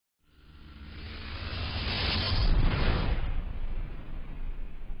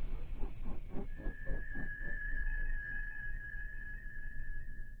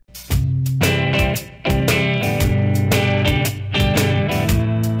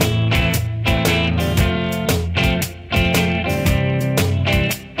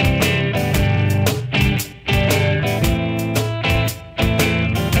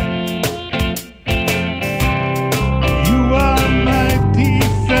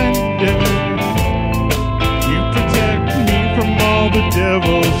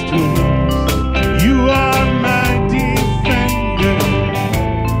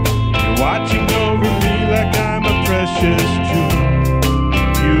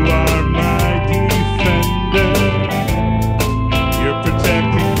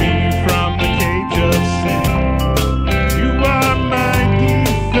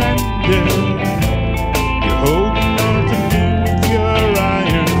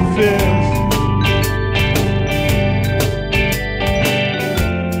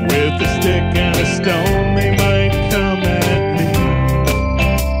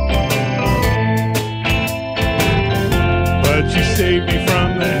save me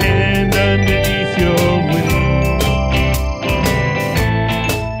from the hand underneath your wing.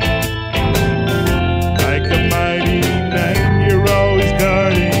 Like a mighty knight, you're always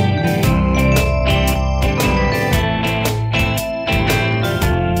guarding me.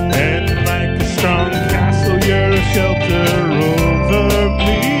 And like a strong castle, you're a shelter over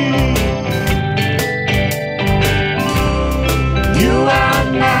me. You are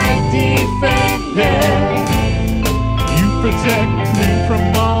my defender. You protect me from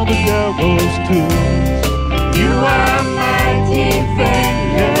all the devil's tools. You are my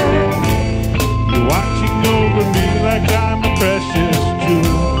defender. You're watching over me like I'm a precious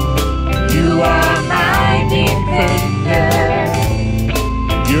jewel. You are my defender.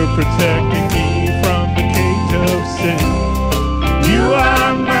 You're protecting me from the cage of sin. You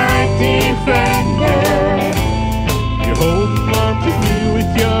are my defender. You're holding on to me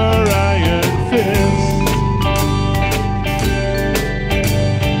with your iron fist.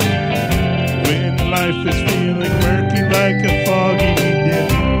 When life is feeling murky like a foggy day,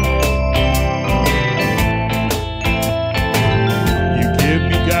 you give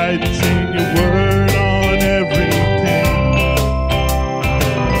me guidance in your word on everything.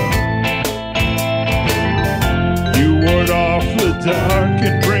 You ward off the dark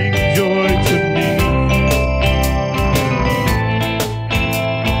and bring joy to me.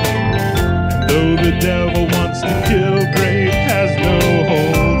 And though the devil wants to kill, grave has no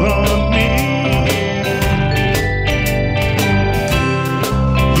hold on me.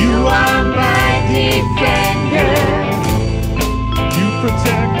 You are my defender. You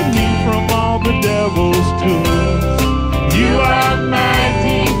protect me from all the devil's tools. You are my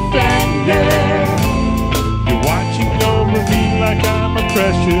defender. You're watching over me like I'm a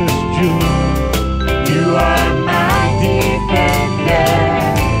precious jewel. You are my defender.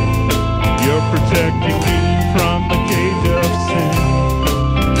 You're protecting me from the cage of sin.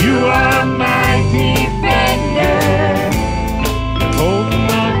 You are my defender. You're holding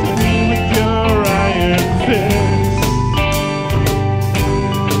on to me with your iron fist.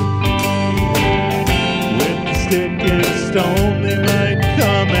 With the stick and stone, they might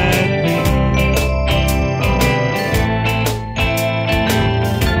come at me,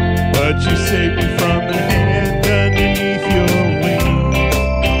 but you save me from the hand underneath your wing.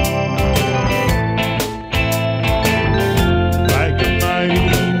 Like a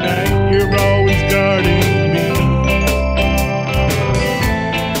mighty knight, you're always guarding me.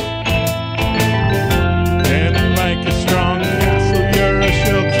 And like a strong castle, you're a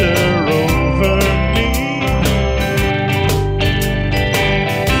shelter over me.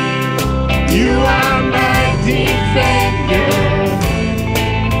 You are my defender.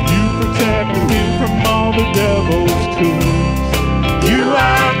 You protect me from all the devil's tools. You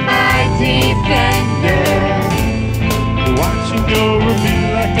are my defender. You're watching over me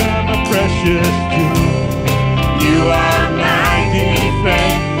like I'm a precious jewel.